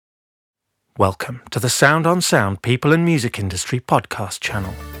Welcome to the Sound on Sound People and Music Industry podcast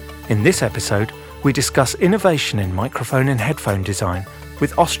channel. In this episode, we discuss innovation in microphone and headphone design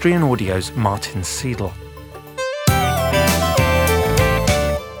with Austrian Audio's Martin Seidel.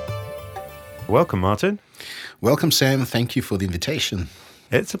 Welcome, Martin. Welcome, Sam. Thank you for the invitation.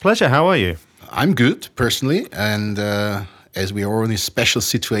 It's a pleasure. How are you? I'm good, personally, and as we are in a special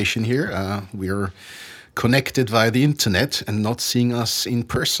situation here, we are connected via the internet and not seeing us in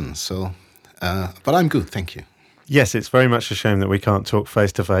person. But I'm good, thank you. Yes, it's very much a shame that we can't talk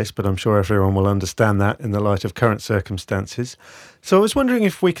face-to-face, but I'm sure everyone will understand that in the light of current circumstances. So I was wondering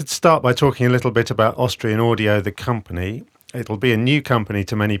if we could start by talking a little bit about Austrian Audio, the company. It'll be a new company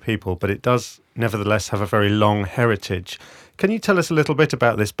to many people, but it does nevertheless have a very long heritage. Can you tell us a little bit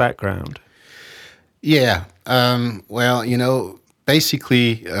about this background? Yeah,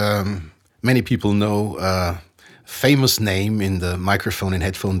 basically, many people know famous name in the microphone and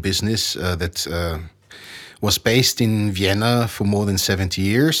headphone business that was based in Vienna for more than 70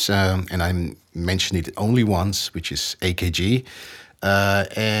 years, and I mentioned it only once, which is AKG.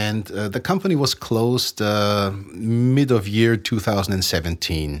 And the company was closed mid of year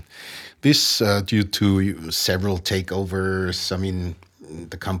 2017. This due to several takeovers. I mean,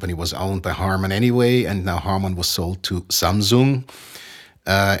 the company was owned by Harman anyway, and now Harman was sold to Samsung.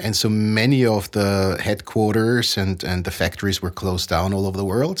 And so many of the headquarters and the factories were closed down all over the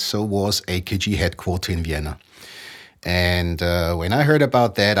world. So was AKG headquarters in Vienna. And when I heard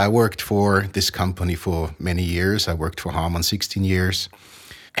about that, I worked for this company for many years. I worked for Harman 16 years.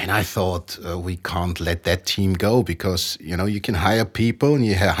 And I thought, we can't let that team go because, you can hire people and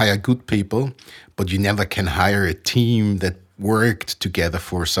you hire good people, but you never can hire a team that worked together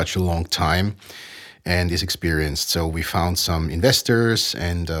for such a long time and is experienced. So we found some investors,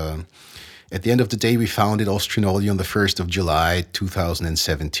 and at the end of the day, we founded Austrian Audio on the 1st of July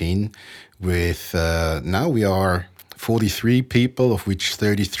 2017 with, now we are 43 people, of which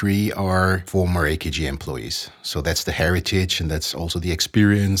 33 are former AKG employees. So that's the heritage, and that's also the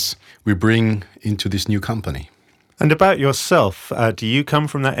experience we bring into this new company. And about yourself, do you come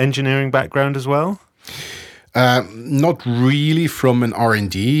from that engineering background as well? Not really from an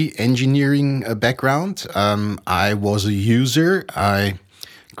R&D engineering background. I was a user. I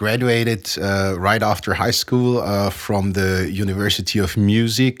graduated right after high school from the University of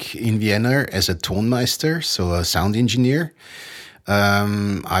Music in Vienna as a Tonmeister, so a sound engineer.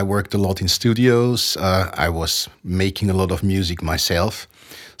 I worked a lot in studios. I was making a lot of music myself.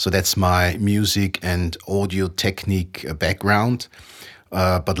 So that's my music and audio technique background.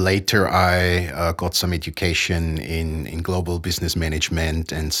 But later I got some education in global business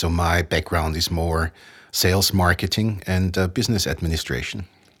management, and so my background is more sales, marketing, and business administration.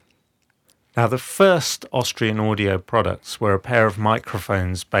 Now, the first Austrian Audio products were a pair of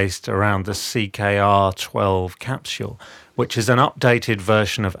microphones based around the CKR12 capsule, which is an updated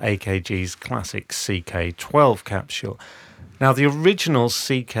version of AKG's classic CK12 capsule. Now, the original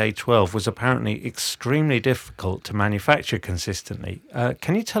CK12 was apparently extremely difficult to manufacture consistently.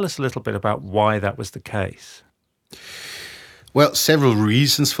 Can you tell us a little bit about why that was the case? Well, several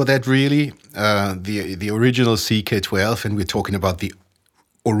reasons for that, really. The original CK12, and we're talking about the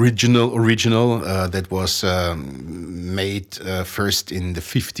original that was made first in the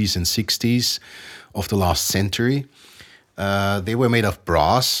 50s and 60s of the last century. They were made of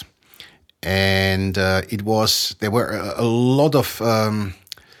brass. And there were a lot of,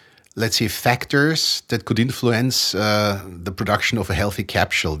 factors that could influence the production of a healthy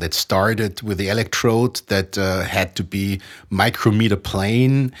capsule. That started with the electrode that had to be micrometer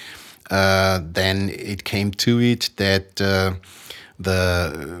plane. Then it came to it that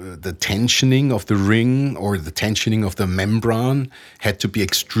the tensioning of the ring or the tensioning of the membrane had to be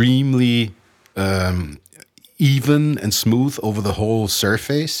extremely even and smooth over the whole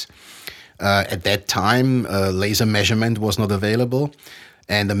surface. At that time, laser measurement was not available.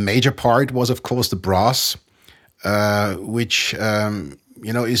 And the major part was, of course, the brass, which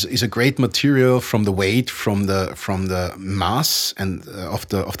is a great material from the weight, from the mass and of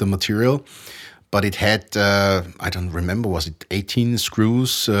the material. But it had, I don't remember, was it 18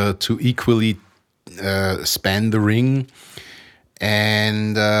 screws to equally span the ring.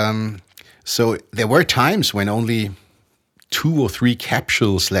 And so there were times when only 2 or 3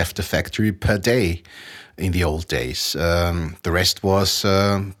 capsules left the factory per day in the old days. The rest was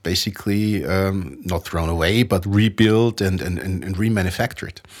basically not thrown away, but rebuilt and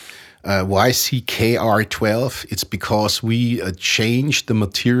remanufactured. Why CKR12? It's because we changed the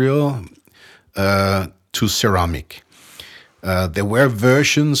material to ceramic. There were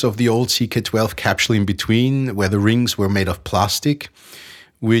versions of the old CK12 capsule in between where the rings were made of plastic.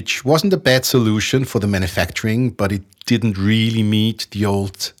 which wasn't a bad solution for the manufacturing, but it didn't really meet the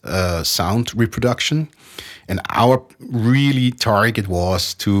old sound reproduction. And our really target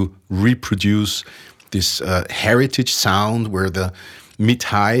was to reproduce this heritage sound where the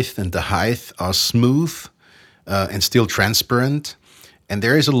mid-height and the height are smooth and still transparent. And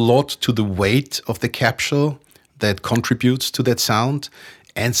there is a lot to the weight of the capsule that contributes to that sound,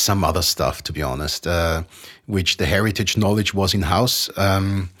 and some other stuff, to be honest, which the heritage knowledge was in-house,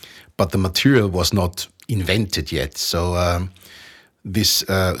 but the material was not invented yet. So this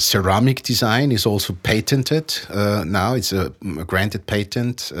ceramic design is also patented now. It's a granted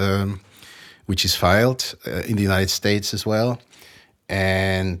patent, which is filed in the United States as well.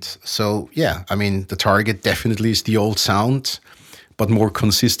 And so, yeah, I mean, the target definitely is the old sound, but more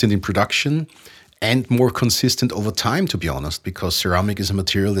consistent in production and more consistent over time, to be honest, because ceramic is a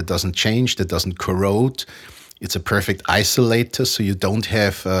material that doesn't change, that doesn't corrode. It's a perfect isolator, so you don't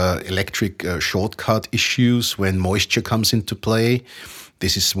have electric shortcut issues when moisture comes into play.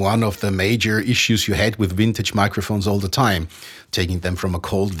 This is one of the major issues you had with vintage microphones all the time, taking them from a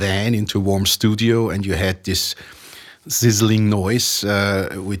cold van into a warm studio, and you had this sizzling noise,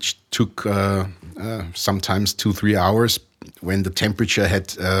 which took sometimes 2-3 hours when the temperature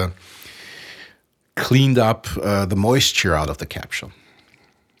had cleaned up the moisture out of the capsule.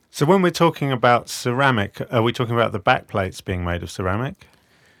 So when we're talking about ceramic, are we talking about the backplates being made of ceramic?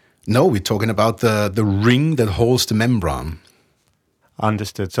 No, we're talking about the ring that holds the membrane.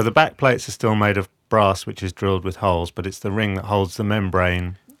 Understood. So the backplates are still made of brass, which is drilled with holes, but it's the ring that holds the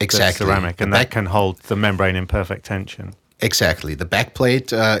membrane that's Exactly. ceramic, and that can hold the membrane in perfect tension. Exactly. The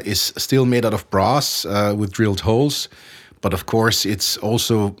backplate is still made out of brass with drilled holes, but of course it's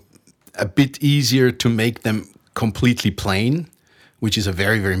also a bit easier to make them completely plain, which is a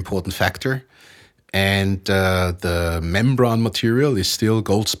very, very important factor. And the membrane material is still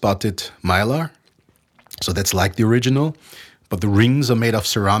gold-spotted mylar. So that's like the original, but the rings are made of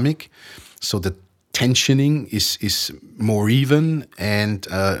ceramic. So the tensioning is more even, and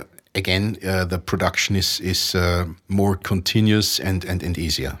again, the production is more continuous and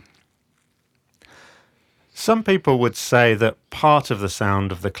easier. Some people would say that part of the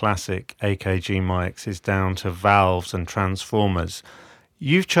sound of the classic AKG mics is down to valves and transformers.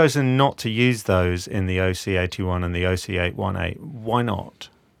 You've chosen not to use those in the OC81 and the OC818. Why not?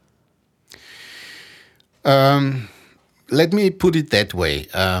 Let me put it that way.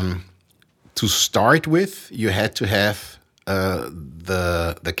 To start with, you had to have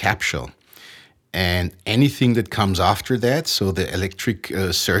the capsule. And anything that comes after that, so the electric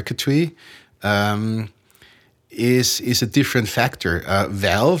circuitry, is a different factor.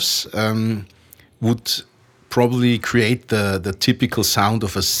 Valves would probably create the typical sound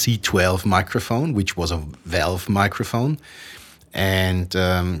of a C12 microphone, which was a valve microphone. And,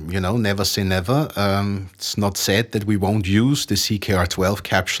 never say never. It's not said that we won't use the CKR12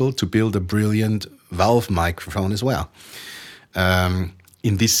 capsule to build a brilliant valve microphone as well.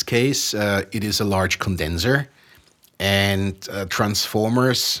 In this case, it is a large condenser, and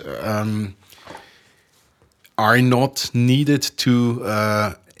transformers are not needed to,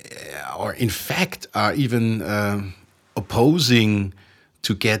 or in fact are even opposing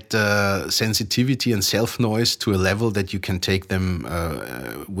to get sensitivity and self-noise to a level that you can take them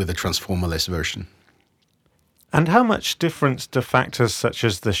with a transformerless version. And how much difference do factors such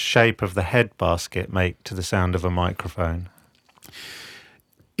as the shape of the head basket make to the sound of a microphone?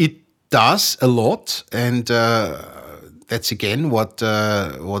 It does a lot, and that's again what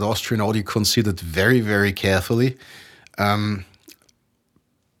Austrian Audio considered very, very carefully.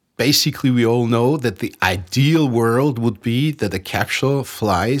 Basically, we all know that the ideal world would be that a capsule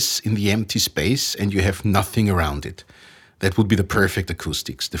flies in the empty space and you have nothing around it. That would be the perfect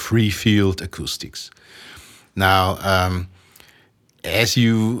acoustics, the free field acoustics. Now, as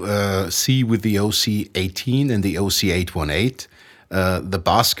you see with the OC18 and the OC818, the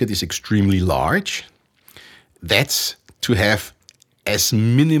basket is extremely large. That's to have as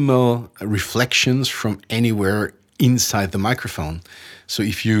minimal reflections from anywhere inside the microphone. So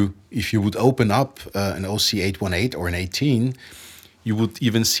if you would open up an OC818 or an 18, you would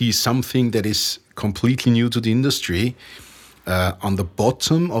even see something that is completely new to the industry. On the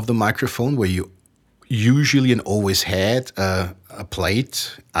bottom of the microphone, where you usually and always had a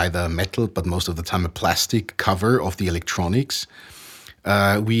plate, either metal, but most of the time a plastic cover of the electronics,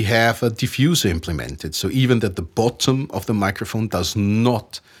 we have a diffuser implemented. So even that the bottom of the microphone does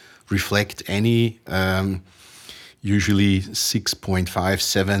not reflect any usually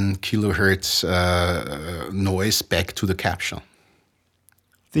 6.57 kilohertz noise back to the capsule.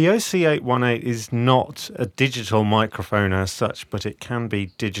 The OC818 is not a digital microphone as such, but it can be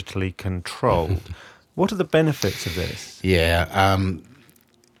digitally controlled. What are the benefits of this? Yeah,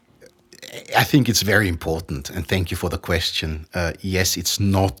 I think it's very important, and thank you for the question. Yes, it's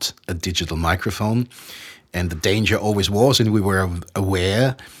not a digital microphone, and the danger always was, and we were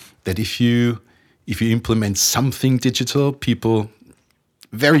aware that if you implement something digital, people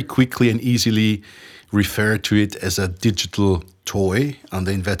very quickly and easily refer to it as a digital toy,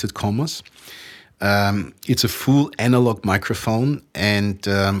 under inverted commas. It's a full analog microphone, and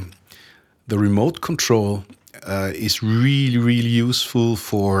the remote control is really, really useful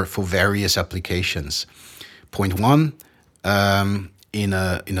for various applications. Point one, in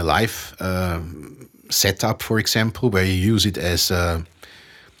a live setup, for example, where you use it as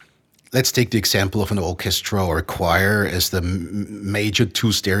let's take the example of an orchestra or a choir as the major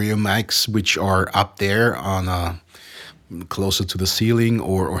two stereo mics, which are up there on closer to the ceiling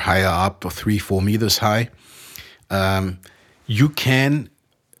or higher up, or 3-4 meters high. You can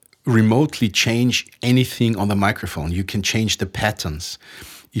remotely change anything on the microphone. You can change the patterns.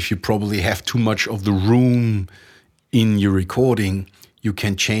 If you probably have too much of the room in your recording, you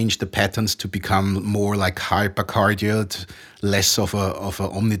can change the patterns to become more like hypercardioid, less of a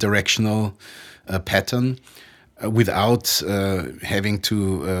omnidirectional pattern, without having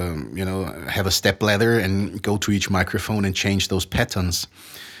to have a step ladder and go to each microphone and change those patterns.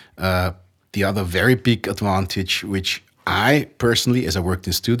 The other very big advantage, which I personally, as I worked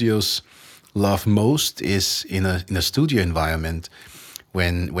in studios, love most, is in a studio environment.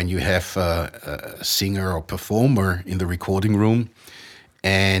 When you have a singer or performer in the recording room,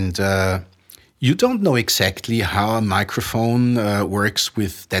 and you don't know exactly how a microphone works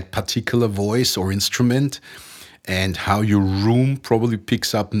with that particular voice or instrument, and how your room probably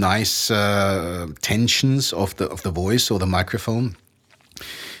picks up nice tensions of the voice or the microphone.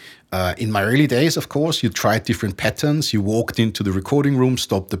 In my early days, of course, you tried different patterns. You walked into the recording room,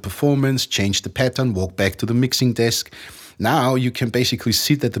 stopped the performance, changed the pattern, walked back to the mixing desk. Now you can basically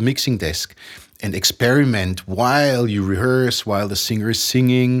sit at the mixing desk and experiment while you rehearse, while the singer is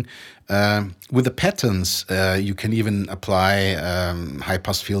singing. With the patterns, you can even apply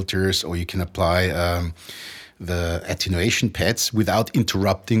high-pass filters, or you can apply the attenuation pads without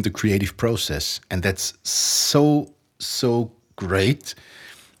interrupting the creative process. And that's so great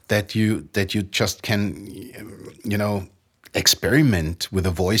that you just can, experiment with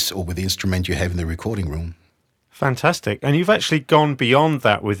a voice or with the instrument you have in the recording room. Fantastic. And you've actually gone beyond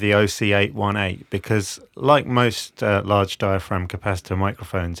that with the OC818, because like most large diaphragm capacitor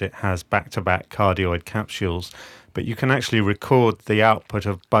microphones, it has back-to-back cardioid capsules, but you can actually record the output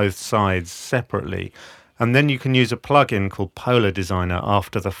of both sides separately. And then you can use a plugin called Polar Designer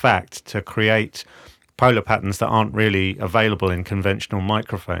after the fact to create polar patterns that aren't really available in conventional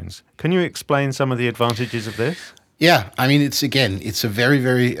microphones. Can you explain some of the advantages of this? Yeah, I mean, it's a very,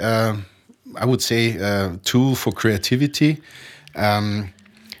 very, I would say, tool for creativity. The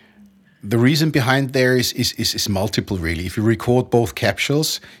reason behind there is multiple, really. If you record both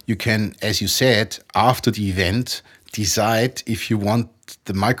capsules, you can, as you said, after the event, decide if you want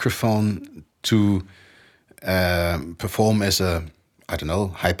the microphone to perform as a,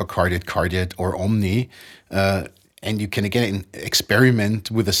 hypercardioid, cardioid, or omni, and you can again experiment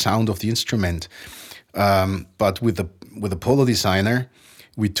with the sound of the instrument. But with the Polar Designer,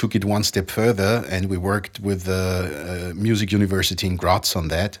 we took it one step further, and we worked with the Music University in Graz on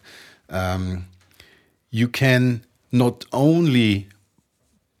that. You can not only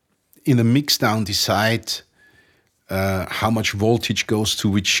in the mixdown decide how much voltage goes to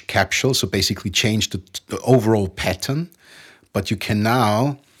which capsule, so basically change the overall pattern, but you can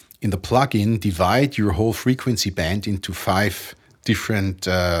now, in the plugin, divide your whole frequency band into 5 different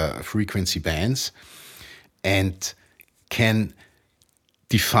frequency bands, and can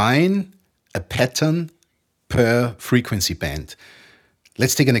define a pattern per frequency band.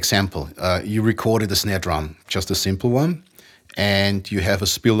 Let's take an example. You recorded a snare drum, just a simple one, and you have a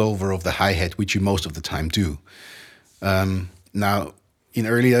spillover of the hi-hat, which you most of the time do. Now, in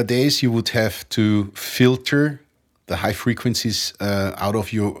earlier days, you would have to filter the high frequencies out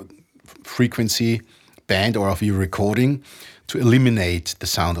of your frequency band or of your recording to eliminate the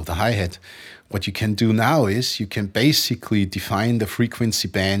sound of the hi-hat. What you can do now is you can basically define the frequency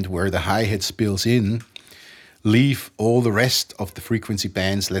band where the hi-hat spills in, leave all the rest of the frequency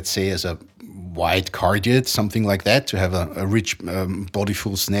bands, let's say as a wide cardioid, something like that, to have a rich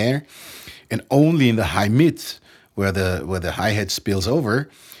bodyful snare, and only in the high mid, where the hi-hat spills over,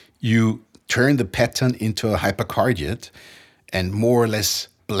 you turn the pattern into a hypercardioid and more or less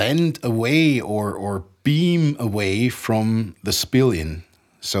blend away or beam away from the spill in.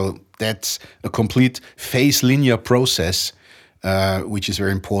 So that's a complete phase linear process, which is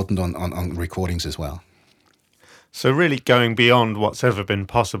very important on recordings as well. So really going beyond what's ever been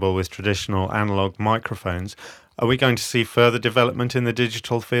possible with traditional analog microphones, are we going to see further development in the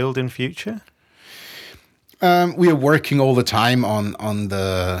digital field in future? We are working all the time on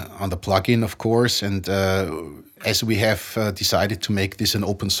the plugin, of course, and as we have decided to make this an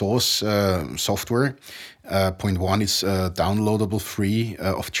open source software. Point one is downloadable free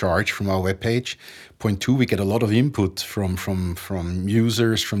of charge from our webpage. Point two, we get a lot of input from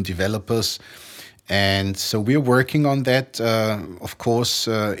users, from developers. And so we're working on that, of course,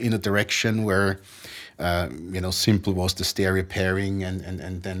 in a direction where, simple was the stereo pairing,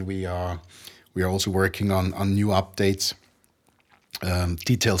 and then we are also working on new updates.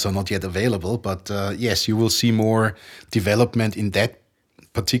 Details are not yet available, but yes, you will see more development in that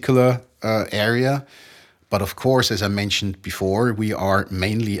particular area. But of course, as I mentioned before, we are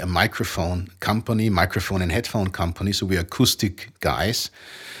mainly a microphone company, microphone and headphone company, so we are acoustic guys.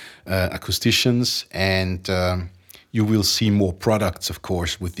 Acousticians, and you will see more products, of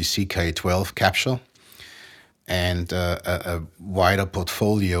course, with the CK12 capsule and a wider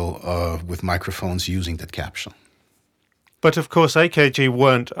portfolio with microphones using that capsule. But of course, AKG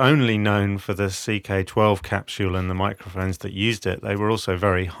weren't only known for the CK12 capsule and the microphones that used it. They were also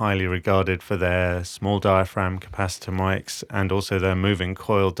very highly regarded for their small diaphragm capacitor mics and also their moving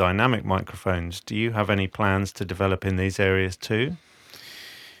coil dynamic microphones. Do you have any plans to develop in these areas too?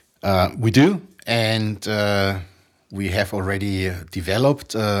 We do, and we have already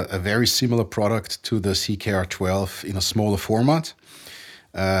developed a very similar product to the CKR12 in a smaller format,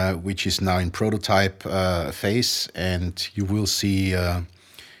 which is now in prototype phase, and you will see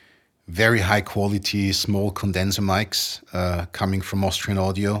very high quality small condenser mics coming from Austrian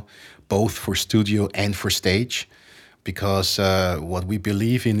Audio, both for studio and for stage, because what we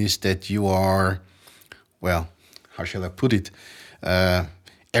believe in is that you are, well, how shall I put it?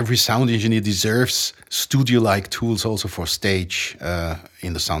 Every sound engineer deserves studio-like tools also for stage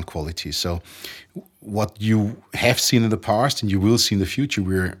in the sound quality. So what you have seen in the past and you will see in the future,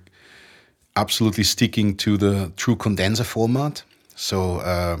 we're absolutely sticking to the true condenser format. So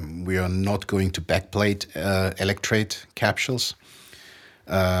we are not going to backplate electrode capsules.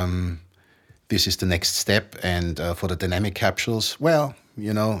 This is the next step. And for the dynamic capsules, well,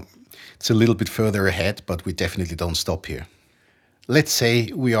 it's a little bit further ahead, but we definitely don't stop here. Let's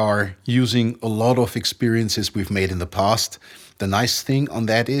say we are using a lot of experiences we've made in the past. The nice thing on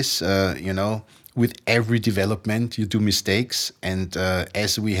that is, with every development, you do mistakes. And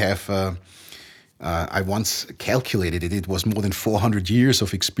as we have, I once calculated it was more than 400 years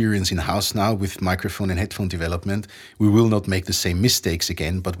of experience in-house now with microphone and headphone development. We will not make the same mistakes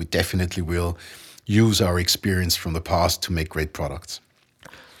again, but we definitely will use our experience from the past to make great products.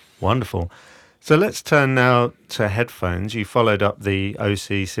 Wonderful. So let's turn now to headphones. You followed up the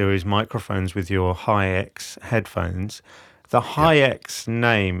OC series microphones with your Hi-X headphones. The Hi-X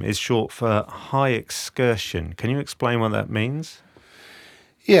name is short for high excursion. Can you explain what that means?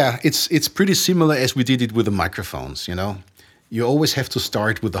 Yeah, it's pretty similar as we did it with the microphones, You always have to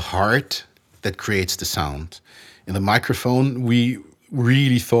start with the heart that creates the sound. In the microphone, we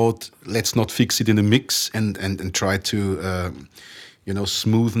really thought, let's not fix it in the mix and try to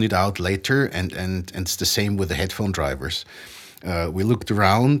smoothen it out later, and it's the same with the headphone drivers. We looked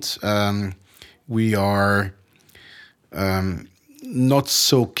around. We are not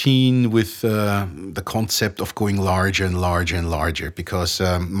so keen with the concept of going larger and larger and larger, because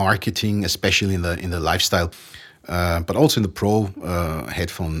marketing, especially in the lifestyle, but also in the pro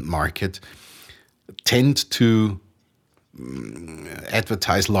headphone market, tend to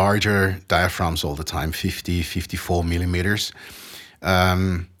advertise larger diaphragms all the time, 50, 54 millimeters.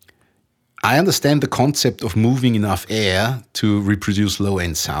 I understand the concept of moving enough air to reproduce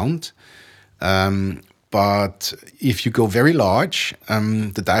low-end sound, but if you go very large,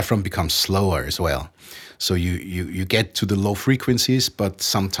 the diaphragm becomes slower as well. So you get to the low frequencies, but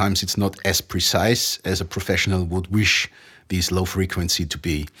sometimes it's not as precise as a professional would wish these low frequency to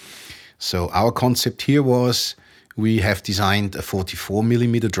be. So our concept here was we have designed a 44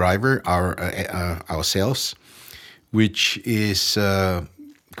 millimeter driver ourselves, which is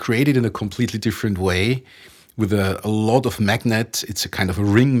created in a completely different way with a lot of magnet. It's a kind of a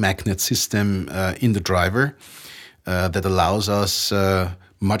ring magnet system in the driver that allows us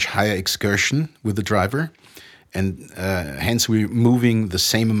much higher excursion with the driver. And hence we're moving the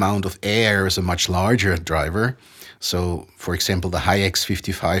same amount of air as a much larger driver. So, for example, the Hi-X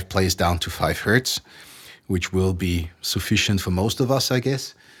 55 plays down to 5 hertz, which will be sufficient for most of us, I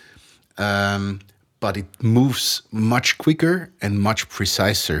guess. but it moves much quicker and much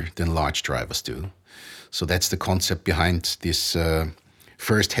preciser than large drivers do. So that's the concept behind this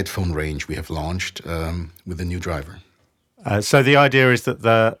first headphone range we have launched with the new driver. So the idea is that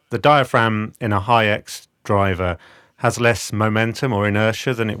the diaphragm in a HiX driver has less momentum or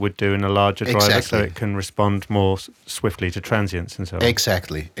inertia than it would do in a larger driver, so it can respond more swiftly to transients and so on.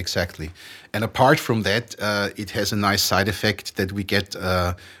 Exactly. And apart from that, it has a nice side effect that we get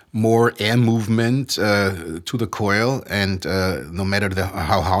more air movement to the coil, and no matter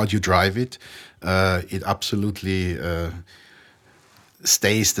how hard you drive it, it absolutely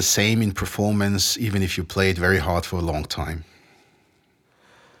stays the same in performance, even if you play it very hard for a long time.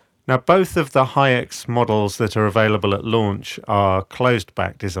 Now, both of the HiX models that are available at launch are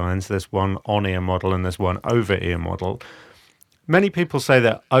closed-back designs. There's one on-ear model and there's one over-ear model. Many people say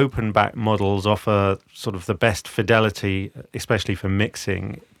that open-back models offer sort of the best fidelity, especially for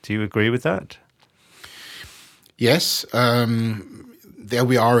mixing. Do you agree with that? Yes. There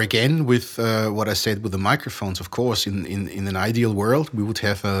we are again with what I said with the microphones. Of course, in an ideal world, we would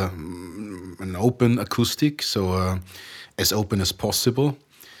have an open acoustic, so as open as possible.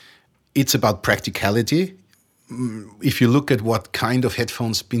 It's about practicality. If you look at what kind of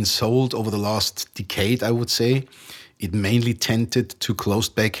headphones been sold over the last decade, I would say, it mainly tended to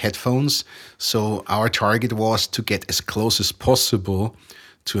closed-back headphones. So our target was to get as close as possible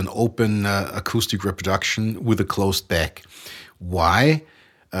to an open acoustic reproduction with a closed back. Why?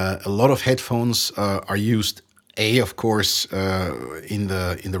 A lot of headphones are used, of course, in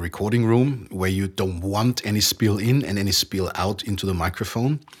the recording room, where you don't want any spill in and any spill out into the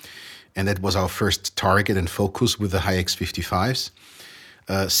microphone. And that was our first target and focus with the HiX 55s.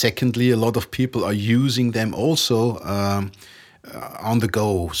 Secondly, a lot of people are using them also on the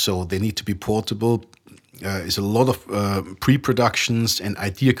go, so they need to be portable. There's a lot of pre-productions and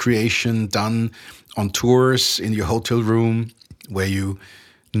idea creation done on tours in your hotel room where you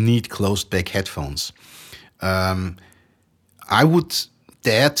need closed-back headphones. I would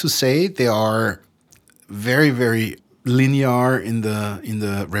dare to say they are very, very linear in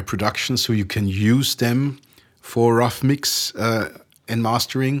the reproduction, so you can use them for rough mix and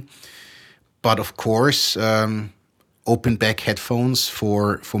mastering. But of course, open back headphones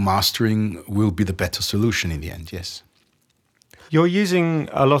for mastering will be the better solution in the end, yes. You're using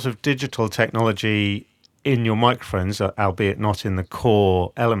a lot of digital technology in your microphones, albeit not in the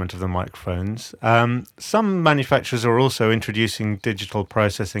core element of the microphones. Some manufacturers are also introducing digital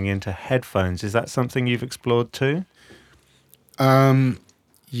processing into headphones. Is that something you've explored too?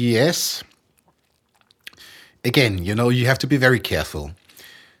 Yes. Again, you have to be very careful.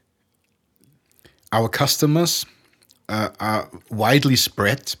 Our customers are widely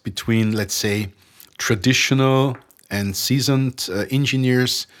spread between, let's say, traditional and seasoned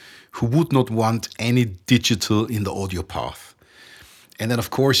engineers who would not want any digital in the audio path. And then, of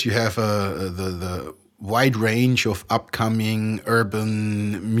course, you have the wide range of upcoming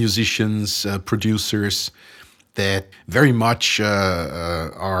urban musicians, producers that very much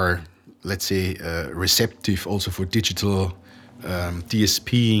are, let's say, receptive also for digital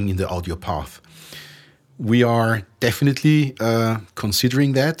DSPing in the audio path. We are definitely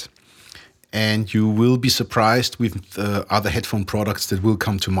considering that, and you will be surprised with other headphone products that will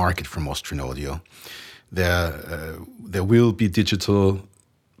come to market from Austrian Audio. There will be digital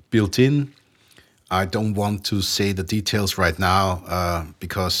built in. I don't want to say the details right now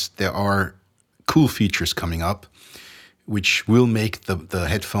because there are cool features coming up which will make the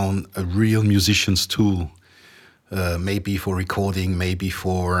headphone a real musician's tool, maybe for recording, maybe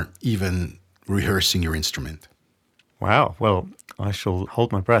for even rehearsing your instrument. Wow. Well, I shall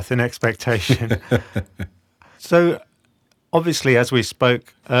hold my breath in expectation. So, obviously, as we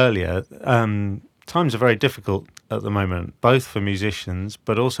spoke earlier, times are very difficult at the moment, both for musicians,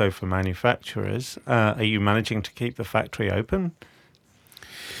 but also for manufacturers. Are you managing to keep the factory open?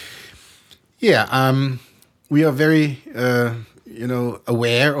 Yeah, we are very,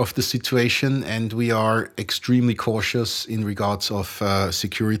 aware of the situation, and we are extremely cautious in regards of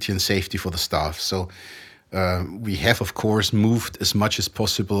security and safety for the staff. So we have, of course, moved as much as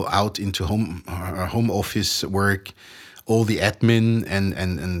possible out into home office work, all the admin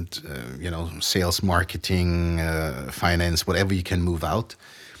and sales, marketing, finance, whatever you can move out.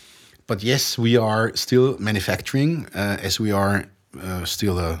 But yes, we are still manufacturing as we are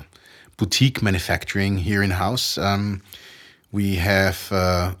still a boutique manufacturing here in-house. We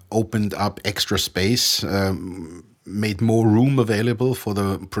have opened up extra space, made more room available for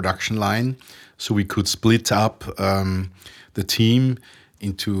the production line, so we could split up the team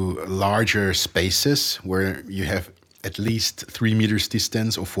into larger spaces where you have at least 3 meters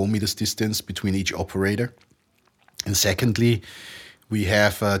distance or 4 meters distance between each operator. And secondly, we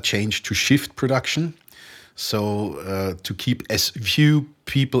have changed to shift production, so to keep as few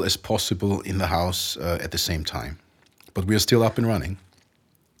people as possible in the house at the same time. But we are still up and running.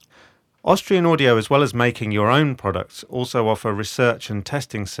 Austrian Audio, as well as making your own products, also offer research and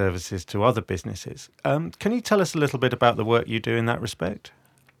testing services to other businesses. Can you tell us a little bit about the work you do in that respect?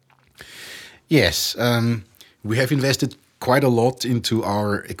 Yes, we have invested quite a lot into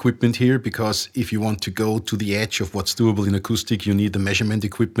our equipment here, because if you want to go to the edge of what's doable in acoustic, you need the measurement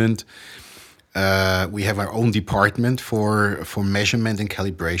equipment. We have our own department for measurement and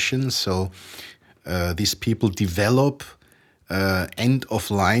calibration. So these people develop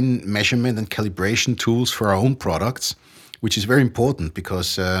end-of-line measurement and calibration tools for our own products, which is very important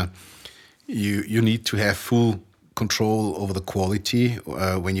because you need to have full control over the quality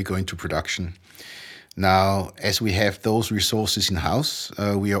when you go into production. Now, as we have those resources in-house,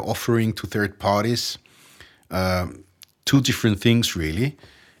 we are offering to third parties two different things, really.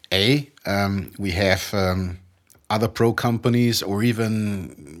 We have other pro companies or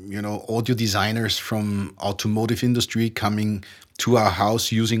even, audio designers from automotive industry coming to our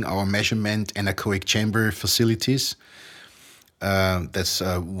house using our measurement and anechoic chamber facilities. That's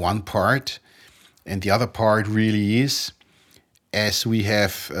one part. And the other part really is, as we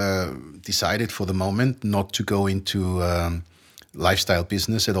have decided for the moment not to go into lifestyle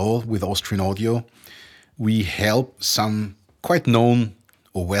business at all with Austrian Audio, we help some quite known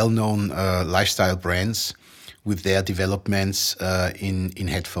or well-known lifestyle brands with their developments in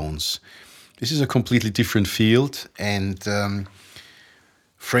headphones. This is a completely different field, and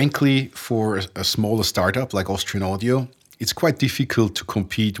frankly, for a smaller startup like Austrian Audio, it's quite difficult to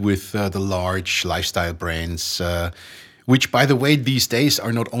compete with the large lifestyle brands, which, by the way, these days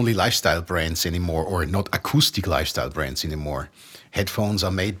are not only lifestyle brands anymore, or not acoustic lifestyle brands anymore. Headphones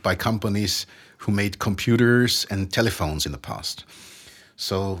are made by companies who made computers and telephones in the past.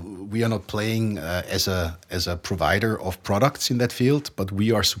 So we are not playing as a provider of products in that field, but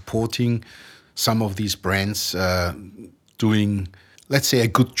we are supporting some of these brands doing, let's say, a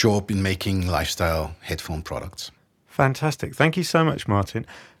good job in making lifestyle headphone products. Fantastic. Thank you so much, Martin.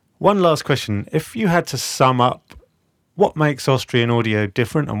 One last question. If you had to sum up what makes Austrian Audio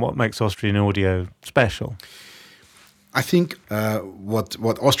different and what makes Austrian Audio special? I think what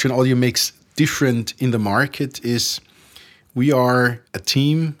Austrian Audio makes different in the market is we are a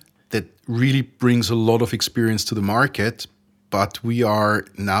team that really brings a lot of experience to the market, but we are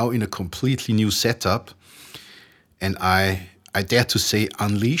now in a completely new setup, and I dare to say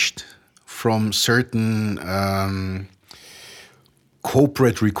unleashed from certain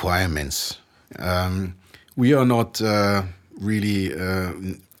corporate requirements. We are not really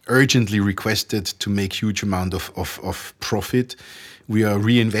urgently requested to make huge amount of profit. We are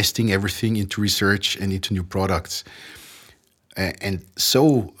reinvesting everything into research and into new products. And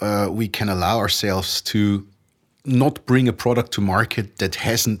so we can allow ourselves to not bring a product to market that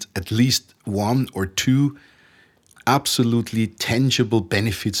hasn't at least one or two absolutely tangible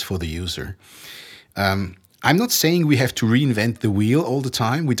benefits for the user. I'm not saying we have to reinvent the wheel all the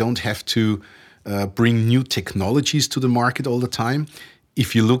time. We don't have to bring new technologies to the market all the time.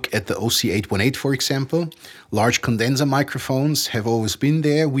 If you look at the OC818, for example, large condenser microphones have always been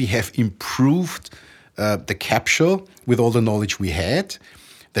there. We have improved the capture with all the knowledge we had.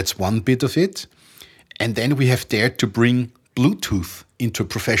 That's one bit of it. And then we have dared to bring Bluetooth into a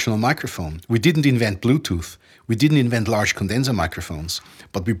professional microphone. We didn't invent Bluetooth. We didn't invent large condenser microphones,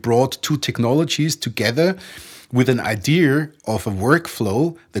 but we brought two technologies together with an idea of a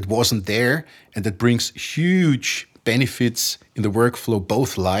workflow that wasn't there and that brings huge benefits in the workflow,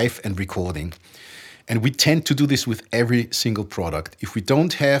 both live and recording. And we tend to do this with every single product. If we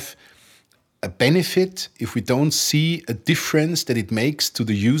don't have a benefit, if we don't see a difference that it makes to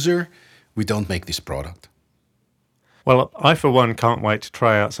the user, we don't make this product. Well, I, for one, can't wait to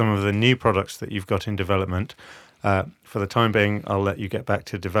try out some of the new products that you've got in development. For the time being, I'll let you get back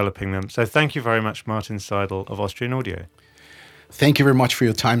to developing them. So thank you very much, Martin Seidel of Austrian Audio. Thank you very much for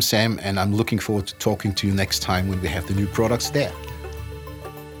your time, Sam, and I'm looking forward to talking to you next time when we have the new products there.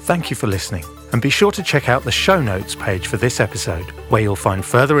 Thank you for listening, and be sure to check out the show notes page for this episode, where you'll find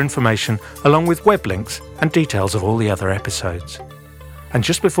further information along with web links and details of all the other episodes. And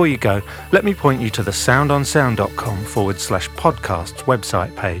just before you go, let me point you to the soundonsound.com/podcasts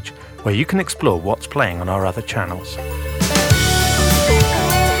website page, where you can explore what's playing on our other channels.